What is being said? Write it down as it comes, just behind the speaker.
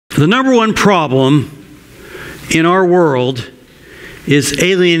The number one problem in our world is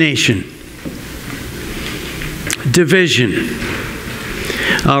alienation, division,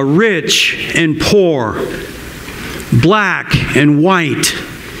 rich and poor, black and white,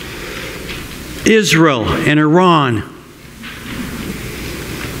 Israel and Iran.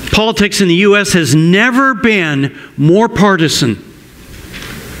 Politics in the U.S. has never been more partisan.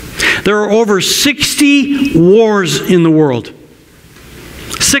 There are over 60 wars in the world.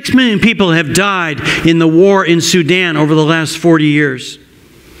 6 million people have died in the war in Sudan over the last 40 years.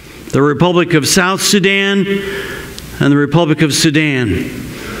 The Republic of South Sudan and the Republic of Sudan.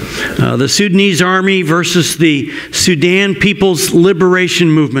 The Sudanese army versus the Sudan People's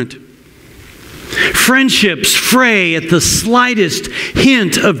Liberation Movement. Friendships fray at the slightest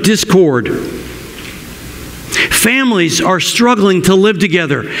hint of discord. Families are struggling to live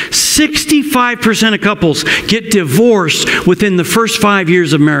together. 65% of couples get divorced within the first 5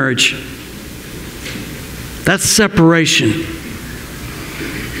 years of marriage. That's separation.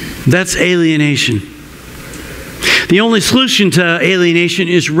 That's alienation. The only solution to alienation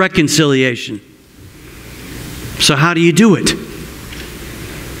is reconciliation. So how do you do it?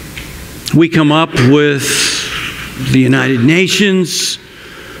 We come up with the United Nations,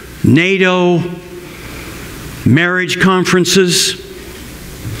 NATO, marriage conferences.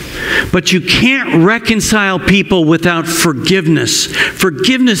 But you can't reconcile people without forgiveness.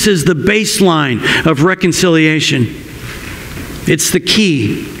 Forgiveness is the baseline of reconciliation. It's the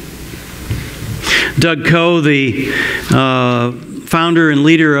key. Doug Coe, the founder and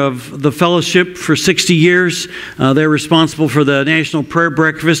leader of the fellowship for 60 years. They're responsible for the National Prayer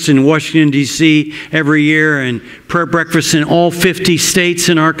Breakfast in Washington, D.C. every year, and prayer breakfasts in all 50 states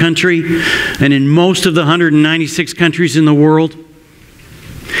in our country and in most of the 196 countries in the world.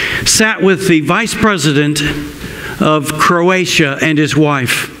 Sat with the vice president of Croatia and his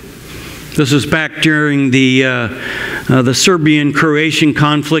wife. This was back during the Serbian-Croatian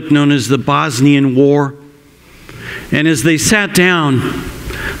conflict known as the Bosnian War. And as they sat down,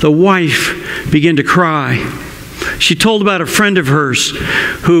 the wife began to cry. She told about a friend of hers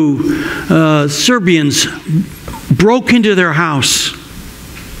who Serbians broke into their house.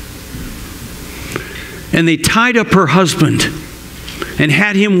 And they tied up her husband and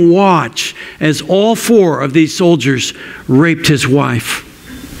had him watch as all 4 of these soldiers raped his wife.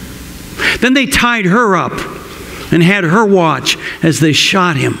 Then they tied her up and had her watch as they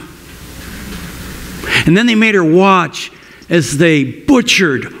shot him. And then they made her watch as they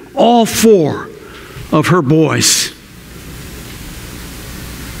butchered all 4 of her boys.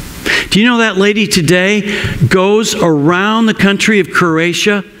 Do you know that lady today goes around the country of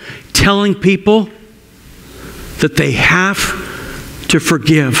Croatia telling people that they have to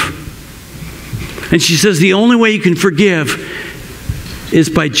forgive? And she says the only way you can forgive is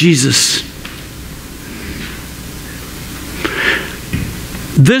by Jesus.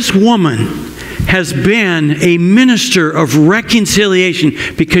 This woman has been a minister of reconciliation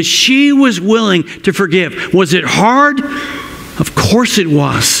because she was willing to forgive. Was it hard? Of course it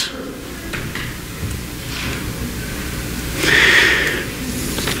was.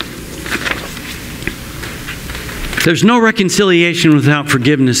 There's no reconciliation without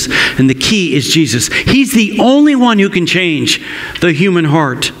forgiveness, and the key is Jesus. He's the only one who can change the human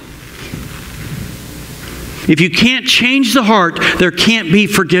heart. If you can't change the heart, there can't be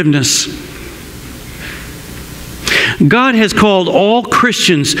forgiveness. God has called all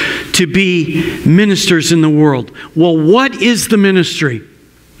Christians to be ministers in the world. Well, what is the ministry?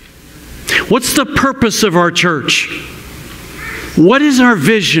 What's the purpose of our church? What is our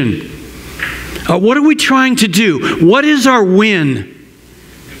vision? What are we trying to do? What is our win?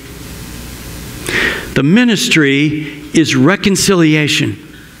 The ministry is reconciliation.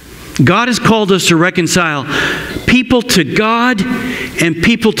 God has called us to reconcile people to God and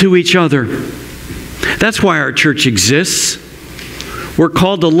people to each other. That's why our church exists. We're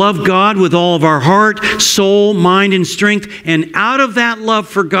called to love God with all of our heart, soul, mind, and strength. And out of that love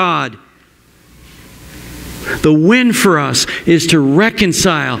for God, the win for us is to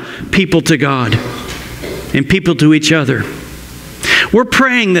reconcile people to God and people to each other. We're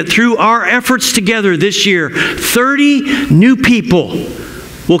praying that through our efforts together this year, 30 new people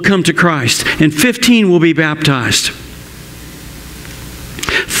will come to Christ and 15 will be baptized.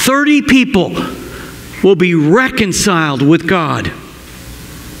 30 people will be reconciled with God.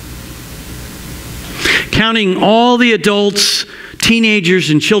 Counting all the adults,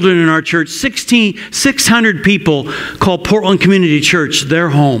 teenagers, and children in our church, 600 people call Portland Community Church their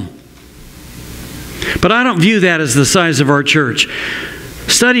home. But I don't view that as the size of our church.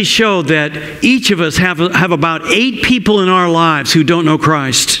 Studies show that each of us have about 8 people in our lives who don't know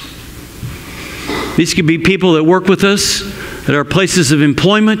Christ. These could be people that work with us at our places of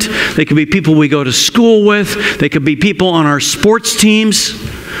employment. They could be people we go to school with. They could be people on our sports teams.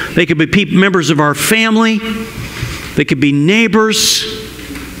 They could be members of our family. They could be neighbors.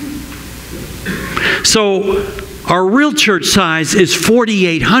 So our real church size is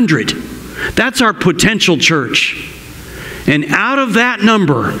 4,800. That's our potential church. And out of that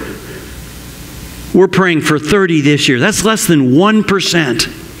number, we're praying for 30 this year. That's less than 1%.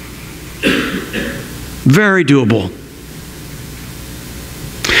 Very doable.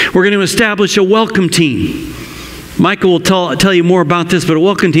 We're going to establish a welcome team. Michael will tell you more about this, but a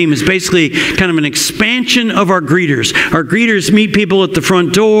welcome team is basically kind of an expansion of our greeters. Our greeters meet people at the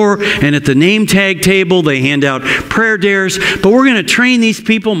front door and at the name tag table. They hand out prayer dares, but we're going to train these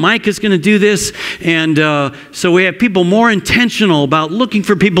people. Mike is going to do this, and so we have people more intentional about looking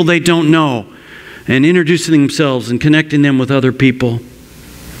for people they don't know and introducing themselves and connecting them with other people.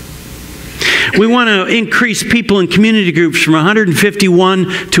 We want to increase people in community groups from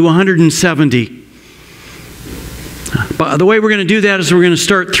 151 to 170. But the way we're going to do that is we're going to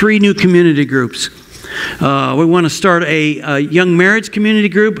start 3 new community groups. We want to start a young marriage community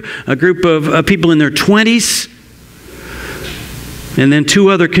group, a group of people in their 20s, and then 2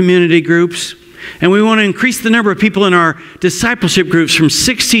 other community groups. And we want to increase the number of people in our discipleship groups from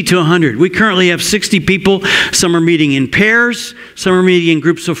 60 to 100. We currently have 60 people. Some are meeting in pairs, some are meeting in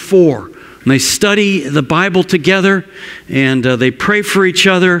groups of 4. And they study the Bible together, and they pray for each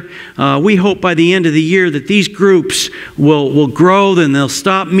other. We hope by the end of the year that these groups will grow, then they'll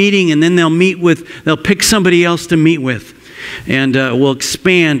stop meeting, and then they'll pick somebody else to meet with. And we'll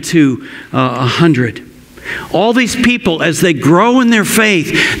expand to 100. All these people, as they grow in their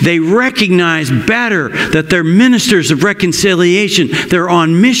faith, they recognize better that they're ministers of reconciliation. They're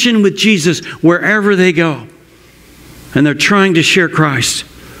on mission with Jesus wherever they go. And they're trying to share Christ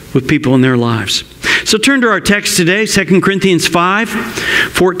with people in their lives. So turn to our text today, 2 Corinthians 5,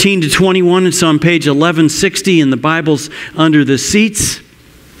 14 to 21. It's on page 1160 in the Bibles under the seats.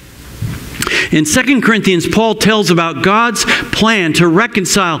 In 2 Corinthians, Paul tells about God's plan to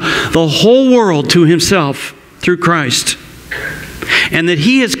reconcile the whole world to himself through Christ, and that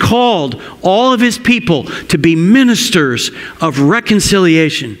he has called all of his people to be ministers of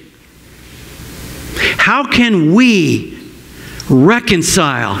reconciliation. How can we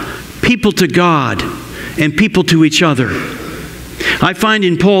reconcile people to God and people to each other? I find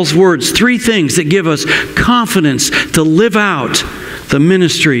in Paul's words 3 things that give us confidence to live out the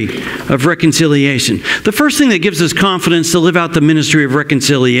ministry of reconciliation. The first thing that gives us confidence to live out the ministry of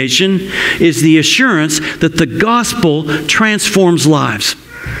reconciliation is the assurance that the gospel transforms lives.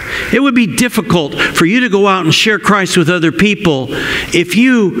 It would be difficult for you to go out and share Christ with other people if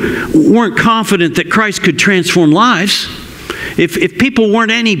you weren't confident that Christ could transform lives. If people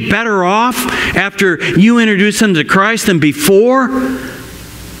weren't any better off after you introduced them to Christ than before,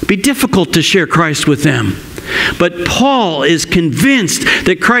 it'd be difficult to share Christ with them. But Paul is convinced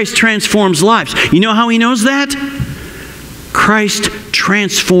that Christ transforms lives. You know how he knows that? Christ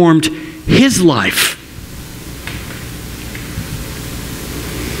transformed his life.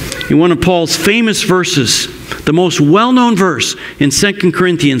 In one of Paul's famous verses, the most well-known verse in 2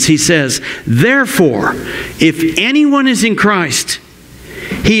 Corinthians, he says, "Therefore, if anyone is in Christ,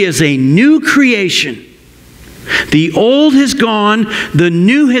 he is a new creation. The old has gone, the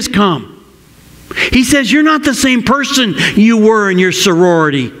new has come." He says you're not the same person you were in your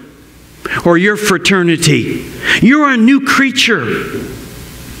sorority or your fraternity. You're a new creature.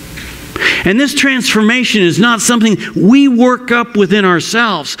 And this transformation is not something we work up within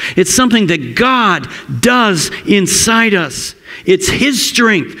ourselves. It's something that God does inside us. It's his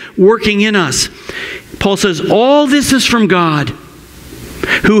strength working in us. Paul says all this is from God,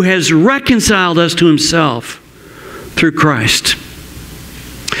 who has reconciled us to himself through Christ.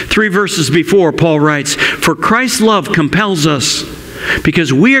 3 verses before, Paul writes, "For Christ's love compels us,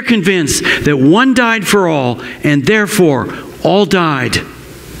 because we are convinced that one died for all, and therefore all died."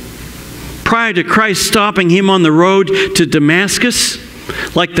 Prior to Christ stopping him on the road to Damascus,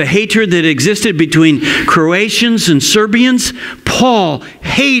 like the hatred that existed between Croatians and Serbians, Paul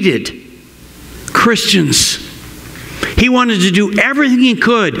hated Christians. He wanted to do everything he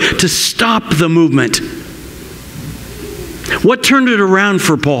could to stop the movement. What turned it around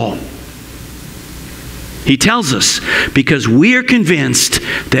for Paul? He tells us, because we are convinced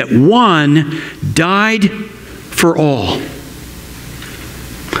that one died for all.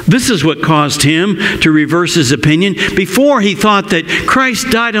 This is what caused him to reverse his opinion. Before, he thought that Christ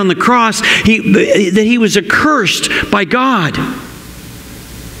died on the cross, that he was accursed by God.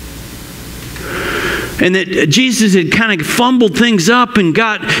 And that Jesus had kind of fumbled things up and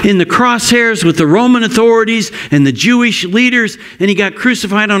got in the crosshairs with the Roman authorities and the Jewish leaders, and he got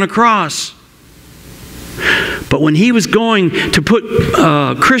crucified on a cross. But when he was going to put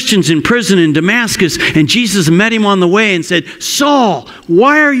Christians in prison in Damascus, and Jesus met him on the way and said, "Saul,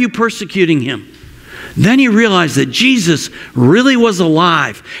 why are you persecuting him?" Then he realized that Jesus really was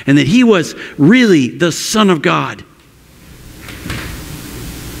alive and that he was really the Son of God.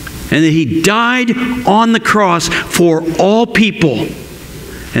 And that he died on the cross for all people,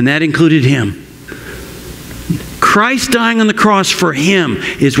 and that included him. Christ dying on the cross for him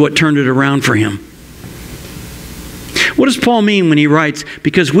is what turned it around for him. What does Paul mean when he writes,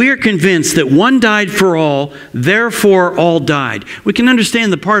 "Because we are convinced that one died for all, therefore all died"? We can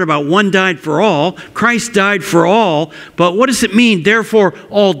understand the part about one died for all. Christ died for all. But what does it mean, therefore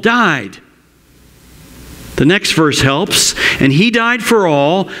all died? The next verse helps. "And he died for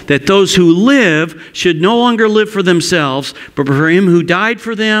all, that those who live should no longer live for themselves, but for him who died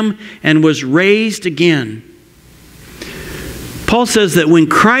for them and was raised again." Paul says that when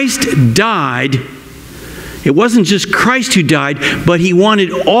Christ died, it wasn't just Christ who died, but he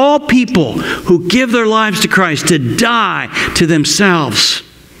wanted all people who give their lives to Christ to die to themselves.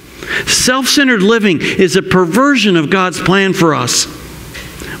 Self-centered living is a perversion of God's plan for us.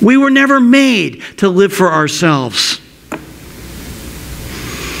 We were never made to live for ourselves.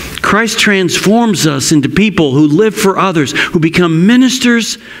 Christ transforms us into people who live for others, who become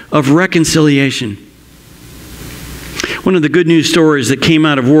ministers of reconciliation. One of the good news stories that came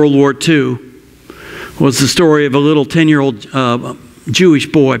out of World War II was the story of a little 10-year-old Jewish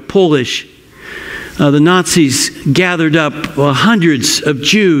boy, Polish. The Nazis gathered up hundreds of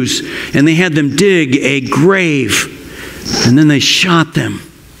Jews, and they had them dig a grave, and then they shot them,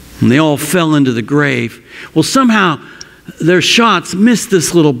 and they all fell into the grave. Well, somehow their shots missed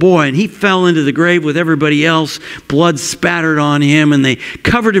this little boy, and he fell into the grave with everybody else. Blood spattered on him, and they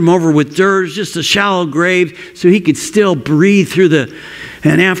covered him over with dirt. It was just a shallow grave so he could still breathe through the...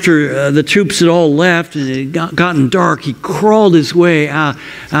 And after the troops had all left and it had gotten dark, he crawled his way out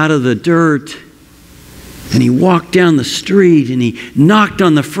of the dirt, and he walked down the street, and he knocked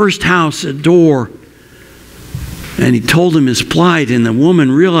on the first house door, and he told him his plight, and the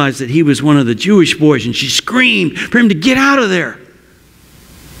woman realized that he was one of the Jewish boys, and she screamed for him to get out of there.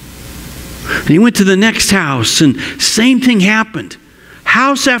 And he went to the next house, and same thing happened.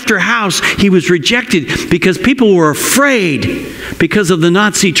 House after house, he was rejected because people were afraid because of the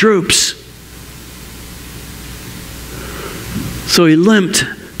Nazi troops. So he limped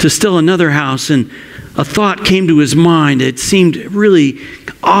to still another house, and a thought came to his mind. It seemed really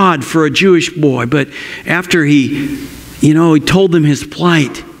odd for a Jewish boy, but after he told them his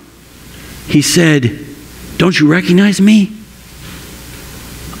plight, he said, "Don't you recognize me?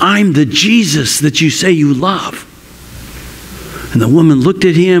 I'm the Jesus that you say you love." And the woman looked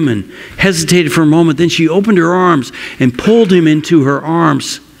at him and hesitated for a moment. Then she opened her arms and pulled him into her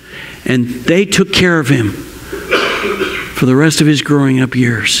arms. And they took care of him for the rest of his growing up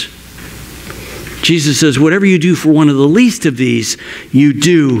years. Jesus says, "Whatever you do for one of the least of these, you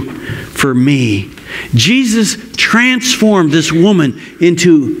do for me." Jesus transformed this woman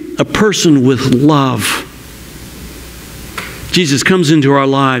into a person with love. Jesus comes into our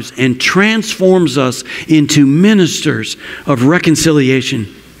lives and transforms us into ministers of reconciliation.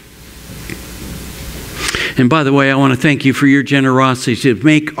 And by the way, I want to thank you for your generosity to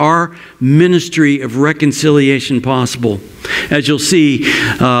make our ministry of reconciliation possible. As you'll see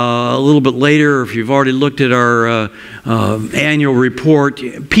a little bit later, if you've already looked at our annual report,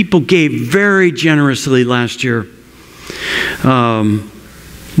 people gave very generously last year.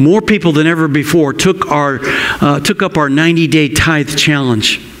 More people than ever before took up our 90-day tithe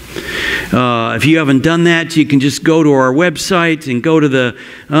challenge. If you haven't done that, you can just go to our website and go to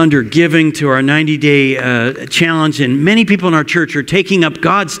under giving to our 90-day challenge. And many people in our church are taking up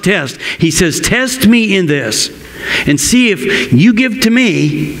God's test. He says, "Test me in this and see if you give to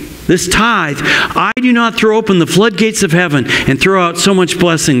me this tithe. I do not throw open the floodgates of heaven and throw out so much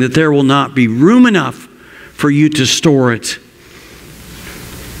blessing that there will not be room enough for you to store it."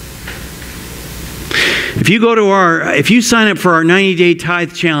 If you sign up for our 90-day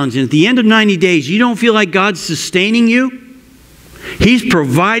tithe challenge, and at the end of 90 days, you don't feel like God's sustaining you, He's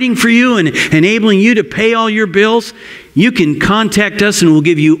providing for you and enabling you to pay all your bills, you can contact us and we'll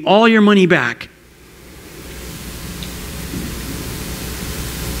give you all your money back.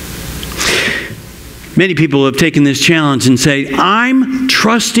 Many people have taken this challenge and say, "I'm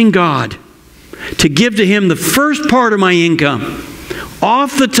trusting God to give to Him the first part of my income,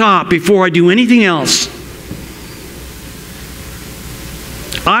 off the top, before I do anything else.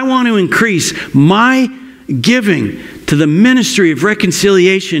 I want to increase my giving to the ministry of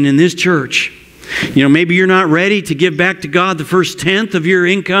reconciliation in this church. You know, maybe you're not ready to give back to God the first tenth of your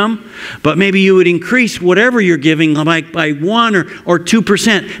income, but maybe you would increase whatever you're giving like by 1 or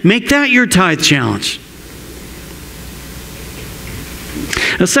 2%. Make that your tithe challenge.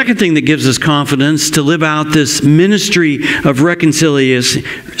 The second thing that gives us confidence to live out this ministry of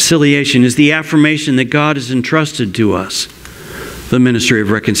reconciliation is the affirmation that God has entrusted to us, the ministry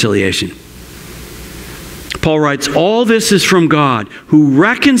of reconciliation. Paul writes, all this is from God, who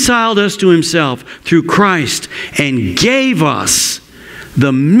reconciled us to himself through Christ and gave us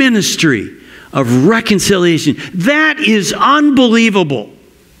the ministry of reconciliation. That is unbelievable.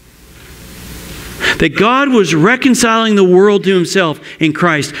 That God was reconciling the world to himself in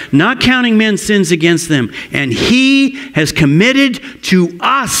Christ, not counting men's sins against them. And he has committed to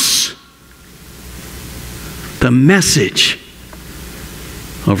us the message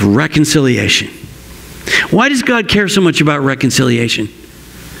of reconciliation. Why does God care so much about reconciliation?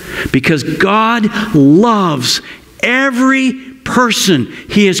 Because God loves every person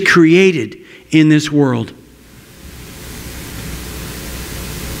he has created in this world.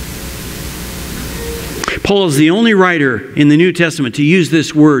 Paul is the only writer in the New Testament to use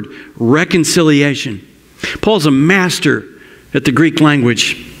this word, reconciliation. Paul's a master at the Greek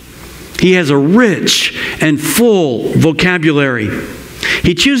language. He has a rich and full vocabulary.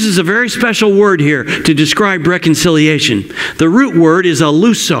 He chooses a very special word here to describe reconciliation. The root word is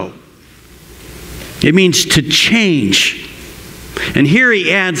aluso. It means to change. And here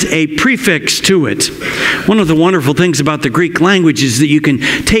he adds a prefix to it. One of the wonderful things about the Greek language is that you can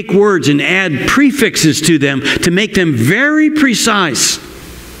take words and add prefixes to them to make them very precise.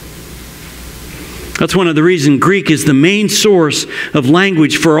 That's one of the reasons Greek is the main source of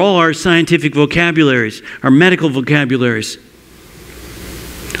language for all our scientific vocabularies, our medical vocabularies.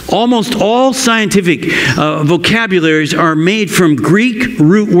 Almost all scientific vocabularies are made from Greek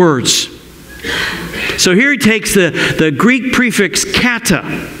root words. So here he takes the Greek prefix kata,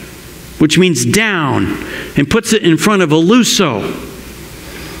 which means down, and puts it in front of aluso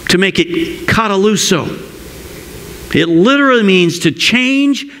to make it kataluso. It literally means to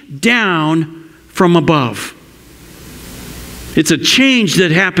change down from above. It's a change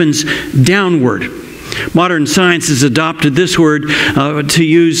that happens downward. Modern science has adopted this word to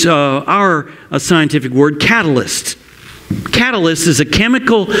use our scientific word, catalyst. Catalyst is a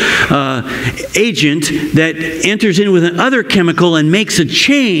chemical agent that enters in with another chemical and makes a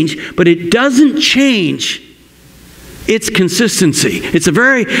change, but it doesn't change its consistency. It's a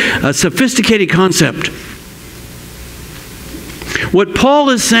very sophisticated concept. What Paul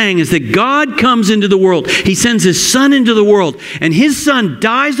is saying is that God comes into the world. He sends his Son into the world, and his Son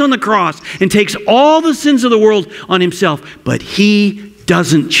dies on the cross and takes all the sins of the world on himself, but he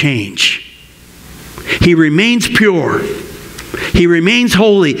doesn't change. He remains pure. He remains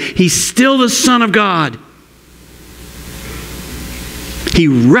holy. He's still the Son of God. He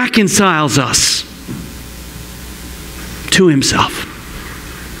reconciles us to himself.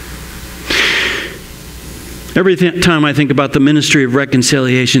 Every time I think about the ministry of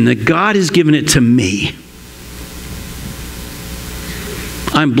reconciliation, that God has given it to me,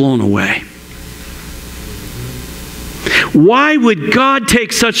 I'm blown away. Why would God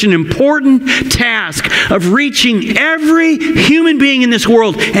take such an important task of reaching every human being in this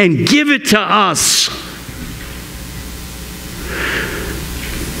world and give it to us?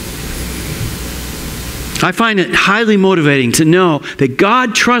 I find it highly motivating to know that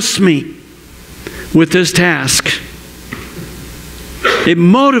God trusts me with this task. It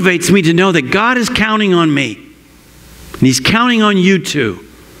motivates me to know that God is counting on me. And he's counting on you too,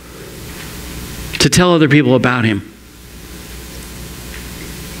 to tell other people about him.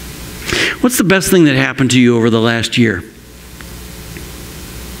 What's the best thing that happened to you over the last year?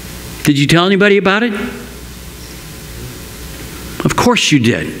 Did you tell anybody about it? Of course you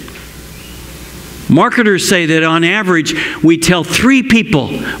did. Marketers say that on average, we tell 3 people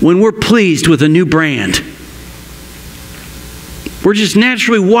when we're pleased with a new brand. We're just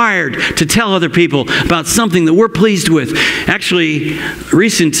naturally wired to tell other people about something that we're pleased with. Actually,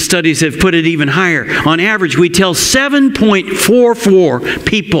 recent studies have put it even higher. On average, we tell 7.44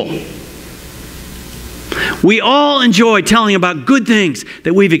 people. We all enjoy telling about good things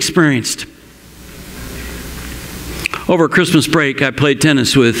that we've experienced. Over Christmas break, I played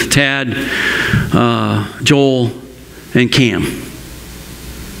tennis with Tad, Joel, and Cam.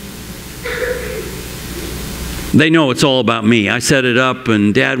 They know it's all about me. I set it up,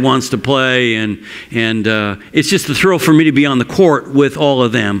 and Dad wants to play, and it's just a thrill for me to be on the court with all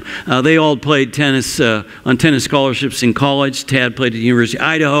of them. They all played tennis on tennis scholarships in college. Tad played at the University of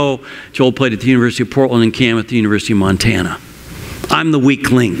Idaho. Joel played at the University of Portland, and Cam at the University of Montana. I'm the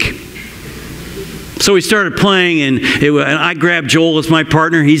weak link. So we started playing, and I grabbed Joel as my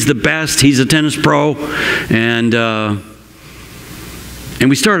partner. He's the best. He's a tennis pro, and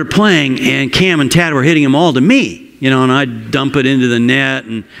we started playing, and Cam and Tad were hitting them all to me, and I'd dump it into the net,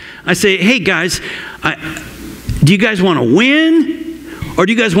 and I say, hey guys, do you guys want to win, or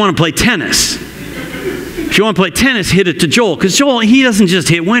do you guys want to play tennis? If you want to play tennis, hit it to Joel, because Joel, he doesn't just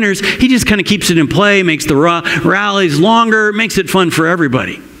hit winners, he just kind of keeps it in play, makes the rallies longer, makes it fun for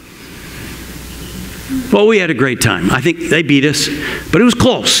everybody. Well, we had a great time. I think they beat us, but it was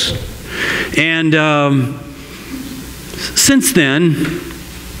close. And since then,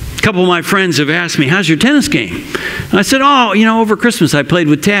 a couple of my friends have asked me, how's your tennis game? And I said, over Christmas I played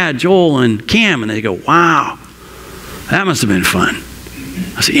with Tad, Joel, and Cam. And they go, wow, that must have been fun.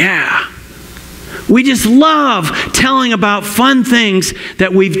 I said, yeah. We just love telling about fun things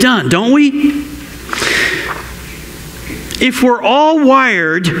that we've done, don't we? If we're all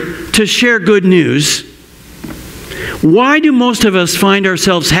wired to share good news, why do most of us find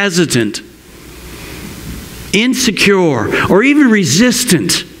ourselves hesitant, insecure, or even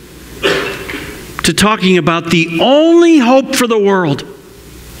resistant to talking about the only hope for the world,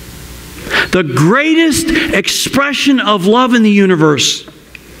 the greatest expression of love in the universe?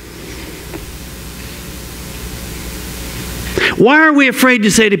 Why are we afraid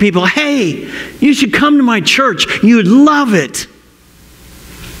to say to people, hey, you should come to my church, you'd love it?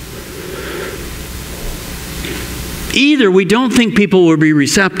 Either we don't think people will be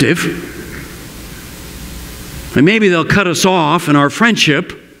receptive, and maybe they'll cut us off in our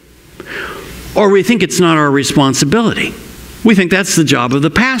friendship, or we think it's not our responsibility. We think that's the job of the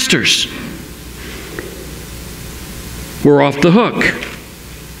pastors. We're off the hook.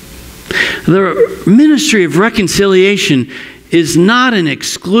 The ministry of reconciliation is not an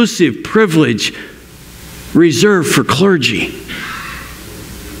exclusive privilege reserved for clergy.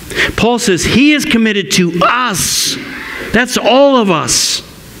 Paul says he is committed to us, that's all of us,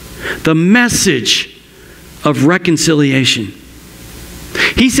 the message of reconciliation.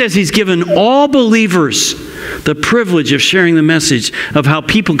 He says he's given all believers the privilege of sharing the message of how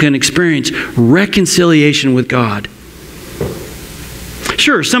people can experience reconciliation with God.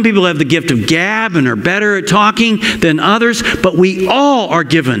 Sure, some people have the gift of gab and are better at talking than others, but we all are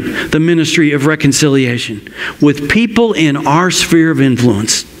given the ministry of reconciliation with people in our sphere of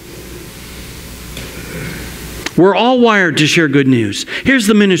influence. We're all wired to share good news. Here's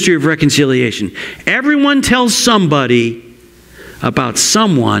the ministry of reconciliation. Everyone tells somebody about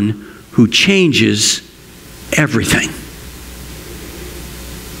someone who changes everything.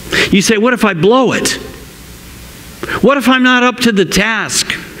 You say, what if I blow it? What if I'm not up to the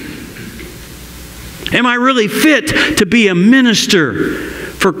task? Am I really fit to be a minister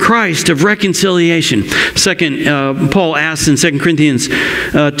for Christ of reconciliation? Paul asks in 2 Corinthians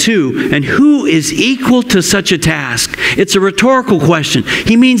 2, and who is equal to such a task? It's a rhetorical question.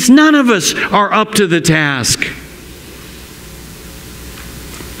 He means none of us are up to the task.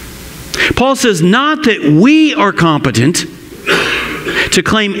 Paul says not that we are competent to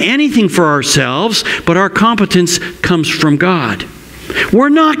claim anything for ourselves, but our competence comes from God. We're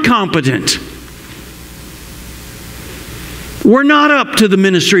not competent. We're not up to the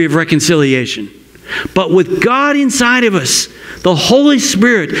ministry of reconciliation. But with God inside of us, the Holy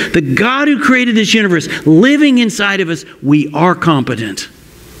Spirit, the God who created this universe, living inside of us, we are competent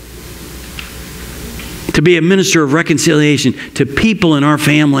to be a minister of reconciliation to people in our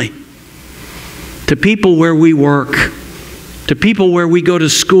family, to people where we work, to people where we go to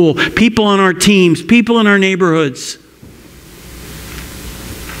school, people on our teams, people in our neighborhoods.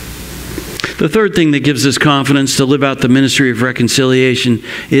 The third thing that gives us confidence to live out the ministry of reconciliation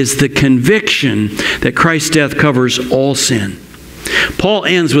is the conviction that Christ's death covers all sin. Paul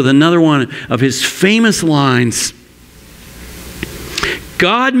ends with another one of his famous lines.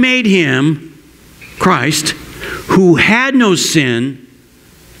 God made him, Christ, who had no sin,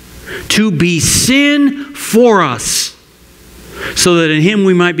 to be sin for us, so that in him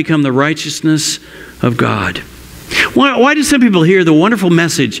we might become the righteousness of God. Why do some people hear the wonderful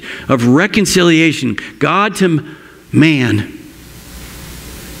message of reconciliation, God to man,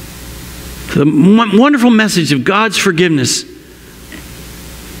 the wonderful message of God's forgiveness,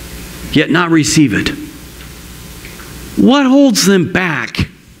 yet not receive it? What holds them back?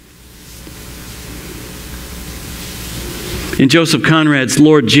 In Joseph Conrad's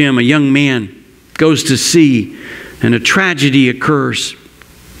Lord Jim, a young man goes to sea, and a tragedy occurs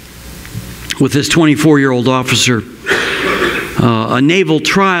with this 24-year-old officer. A naval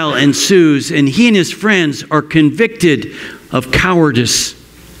trial ensues, and he and his friends are convicted of cowardice.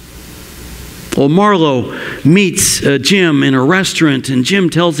 Well, Marlowe meets Jim in a restaurant, and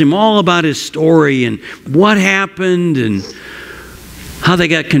Jim tells him all about his story and what happened and how they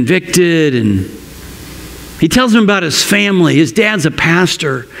got convicted. And he tells him about his family. His dad's a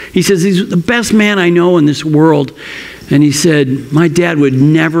pastor. He says, he's the best man I know in this world. And he said, my dad would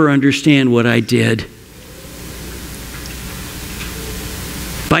never understand what I did.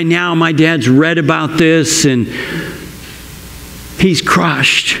 By now, my dad's read about this, and he's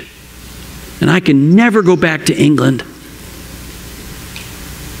crushed. And I can never go back to England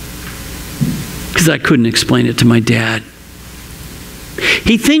because I couldn't explain it to my dad.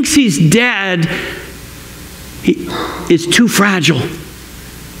 He thinks he's dead. He is too fragile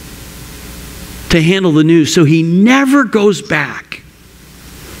to handle the news, so he never goes back.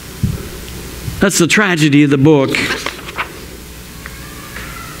 That's the tragedy of the book.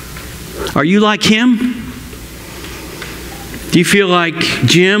 Are you like him? Do you feel like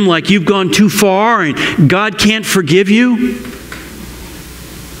Jim, like you've gone too far and God can't forgive you?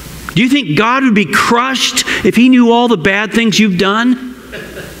 Do you think God would be crushed if He knew all the bad things you've done?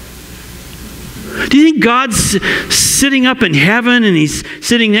 Do you think God's sitting up in heaven and He's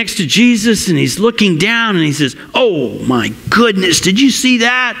sitting next to Jesus and He's looking down and He says, oh my goodness, did you see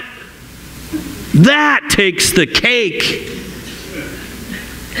that? That takes the cake.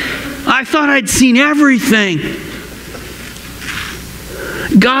 I thought I'd seen everything.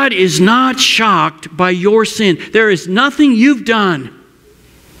 God is not shocked by your sin. There is nothing you've done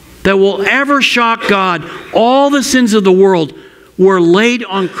that will ever shock God. All the sins of the world were laid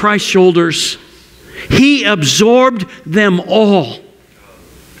on Christ's shoulders. He absorbed them all.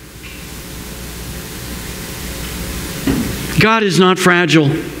 God is not fragile.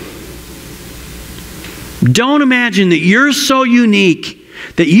 Don't imagine that you're so unique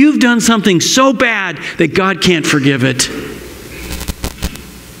that you've done something so bad that God can't forgive it.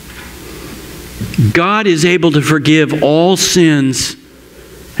 God is able to forgive all sins,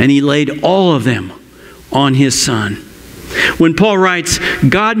 and He laid all of them on His Son. When Paul writes,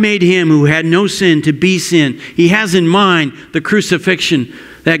 God made Him who had no sin to be sin, he has in mind the crucifixion,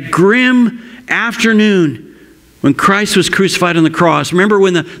 that grim afternoon when Christ was crucified on the cross. Remember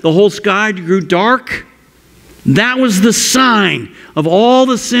when the whole sky grew dark? That was the sign of all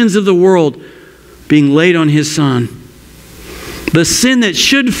the sins of the world being laid on His Son. The sin that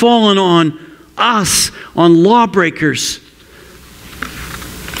should have fallen on us, on lawbreakers,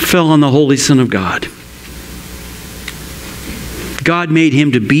 fell on the Holy Son of God. God made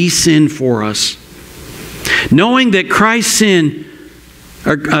Him to be sin for us. Knowing that Christ's sin,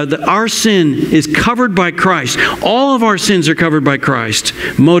 our sin is covered by Christ. All of our sins are covered by Christ.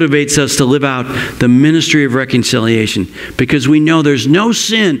 Motivates us to live out the ministry of reconciliation, because we know there's no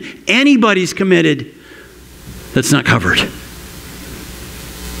sin anybody's committed that's not covered.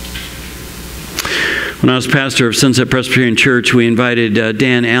 When I was pastor of Sunset Presbyterian Church, we invited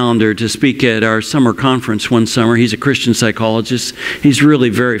Dan Allender to speak at our summer conference one summer. He's a Christian psychologist. He's really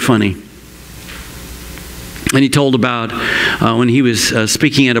very funny. And he told about when he was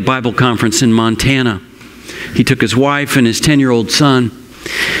speaking at a Bible conference in Montana. He took his wife and his 10-year-old son.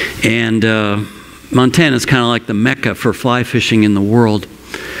 And Montana's kind of like the Mecca for fly fishing in the world.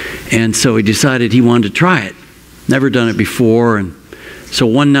 And so he decided he wanted to try it. Never done it before. And so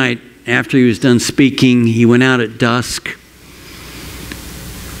one night, after he was done speaking, he went out at dusk,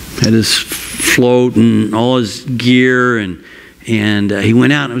 had his float and all his gear, and he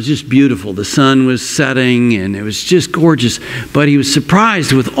went out, and it was just beautiful. The sun was setting, and it was just gorgeous. But he was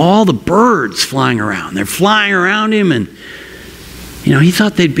surprised with all the birds flying around. They're flying around him, and he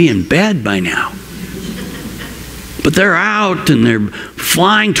thought they'd be in bed by now. But they're out, and they're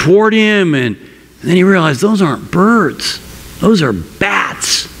flying toward him, and then he realized those aren't birds. Those are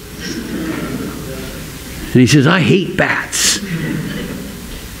bats. And he says, I hate bats.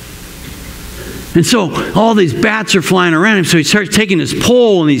 And so all these bats are flying around him. So he starts taking his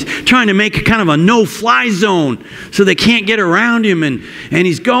pole and he's trying to make a kind of a no-fly zone so they can't get around him. And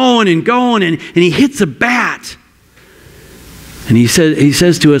he's going and going and he hits a bat. And he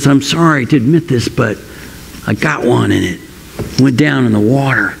says to us, I'm sorry to admit this, but I got one and it went down in the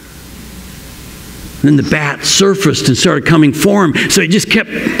water. And then the bat surfaced and started coming for him. So he just kept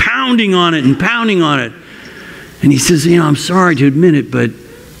pounding on it and pounding on it. And he says, I'm sorry to admit it, but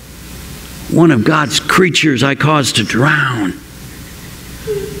one of God's creatures I caused to drown.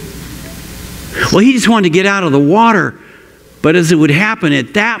 Well, he just wanted to get out of the water. But as it would happen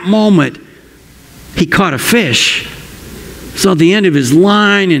at that moment, he caught a fish. It's at the end of his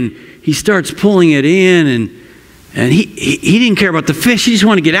line, and he starts pulling it in, and he didn't care about the fish. He just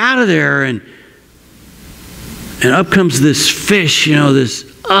wanted to get out of there. And up comes this fish, this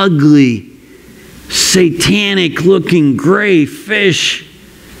ugly, satanic-looking gray fish.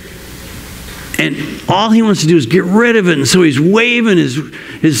 And all he wants to do is get rid of it. And so he's waving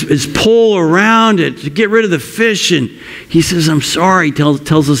his pole around it to get rid of the fish. And he says, I'm sorry. He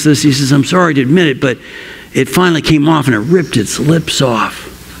tells us this. He says, I'm sorry to admit it, but it finally came off and it ripped its lips off.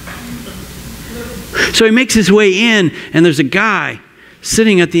 So he makes his way in, and there's a guy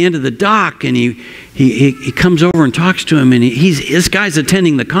sitting at the end of the dock, and he comes over and talks to him, and this guy's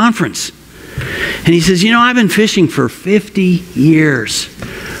attending the conference. And he says, I've been fishing for 50 years,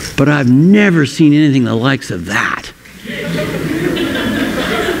 but I've never seen anything the likes of that.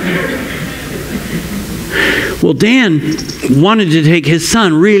 Well, Dan wanted to take his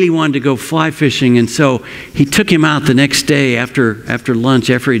son, really wanted to go fly fishing, and so he took him out the next day after lunch,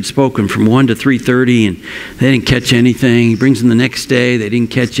 after he'd spoken, from 1 to 3:30, and they didn't catch anything. He brings him the next day, they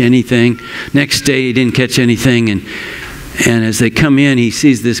didn't catch anything. Next day, he didn't catch anything, and as they come in, he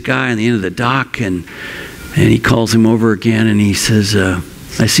sees this guy on the end of the dock, and he calls him over again, and he says,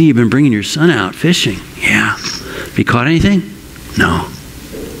 I see you've been bringing your son out fishing. Yeah. Have you caught anything? No.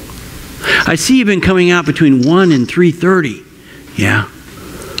 I see you've been coming out between 1 and 3:30. Yeah.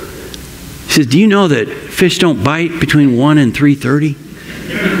 He says, do you know that fish don't bite between 1 and 3:30?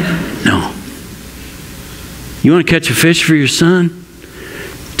 No. You want to catch a fish for your son?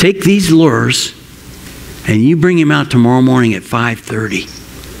 Take these lures and you bring him out tomorrow morning at 5:30.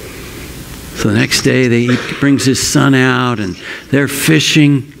 So the next day he brings his son out and they're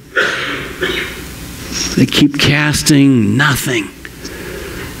fishing. They keep casting, nothing.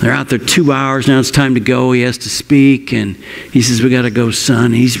 They're out there 2 hours. Now it's time to go. He has to speak. And he says, we got to go,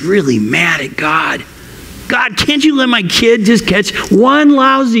 son. He's really mad at God. God, can't you let my kid just catch one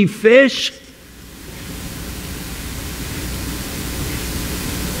lousy fish?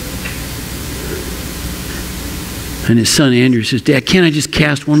 And his son Andrew says, Dad, can't I just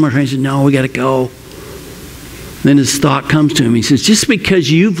cast one more time? He says, no, we got to go. Then his thought comes to him. He says, just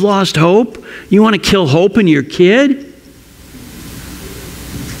because you've lost hope, you want to kill hope in your kid?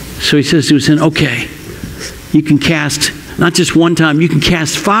 So he says to his son, okay, you can cast not just one time, you can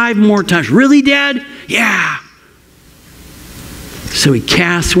cast 5 more times. Really, Dad? Yeah. So he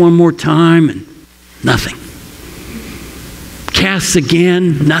casts one more time and nothing. Casts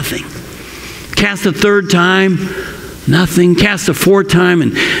again, nothing. Casts a 3rd time, nothing. Casts a 4th time,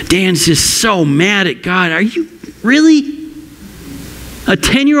 and Dan's just so mad at God. Are you really a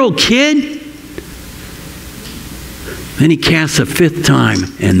 10-year-old kid? Then he casts a 5th time,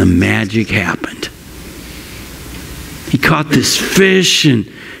 and the magic happened. He caught this fish, and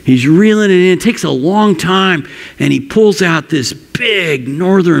he's reeling it in. It takes a long time, and he pulls out this big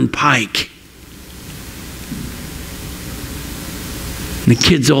northern pike. And the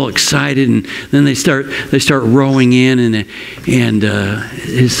kid's all excited, and then they start rowing in, and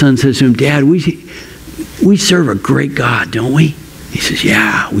his son says to him, Dad, we serve a great God, don't we? He says,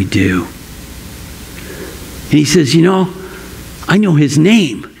 yeah, we do. And he says, I know his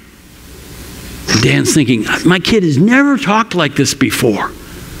name. And Dan's thinking, my kid has never talked like this before.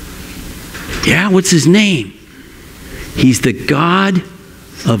 Yeah, what's his name? He's the God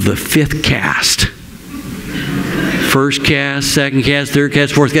of the 5th cast. 1st cast, 2nd cast, 3rd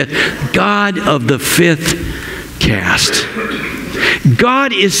cast, 4th cast. God of the 5th cast.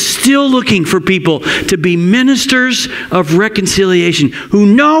 God is still looking for people to be ministers of reconciliation who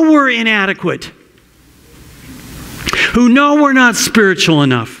know we're inadequate, who know we're not spiritual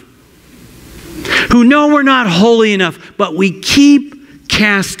enough, who know we're not holy enough, but we keep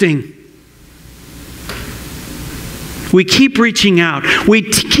casting. We keep reaching out. We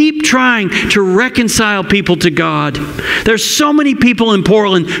keep trying to reconcile people to God. There's so many people in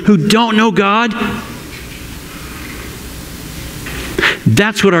Portland who don't know God.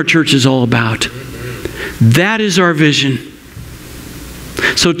 That's what our church is all about. That is our vision.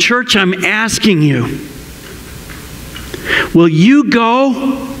 So, church, I'm asking you, will you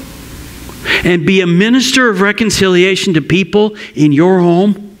go and be a minister of reconciliation to people in your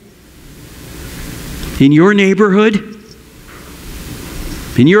home, in your neighborhood,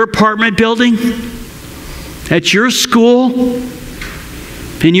 in your apartment building, at your school,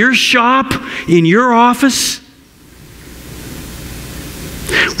 in your shop, in your office?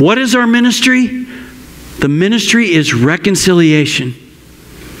 What is our ministry? The ministry is reconciliation.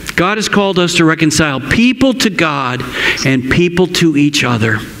 God has called us to reconcile people to God and people to each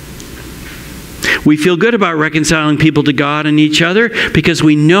other. We feel good about reconciling people to God and each other because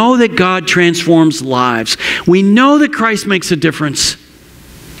we know that God transforms lives. We know that Christ makes a difference.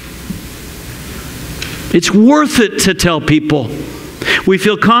 It's worth it to tell people. We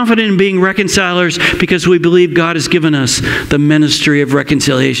feel confident in being reconcilers because we believe God has given us the ministry of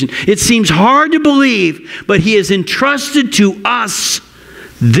reconciliation. It seems hard to believe, but He has entrusted to us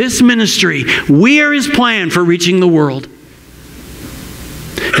this ministry. We are His plan for reaching the world.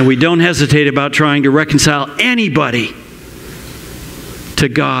 And we don't hesitate about trying to reconcile anybody to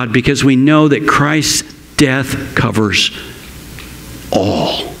God because we know that Christ's death covers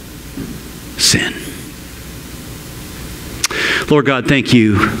all sin. Lord God, thank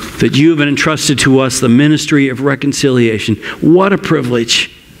you that you have entrusted to us the ministry of reconciliation. What a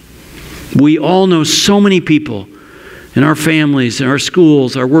privilege. We all know so many people in our families, in our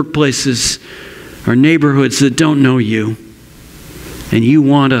schools, our workplaces, our neighborhoods that don't know you. And you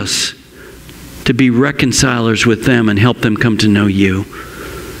want us to be reconcilers with them and help them come to know you.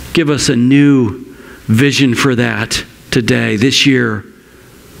 Give us a new vision for that today, this year.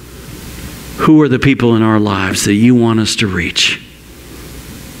 Who are the people in our lives that you want us to reach?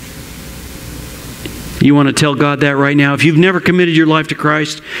 You want to tell God that right now? If you've never committed your life to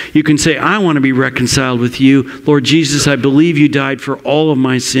Christ, you can say, I want to be reconciled with you. Lord Jesus, I believe you died for all of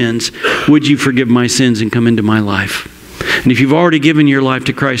my sins. Would you forgive my sins and come into my life? And if you've already given your life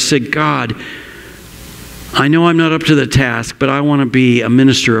to Christ, say, God, I know I'm not up to the task, but I want to be a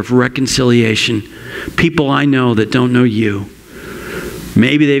minister of reconciliation. People I know that don't know you.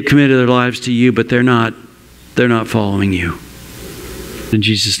 Maybe they've committed their lives to you, but they're not following you. In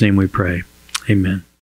Jesus' name we pray. Amen.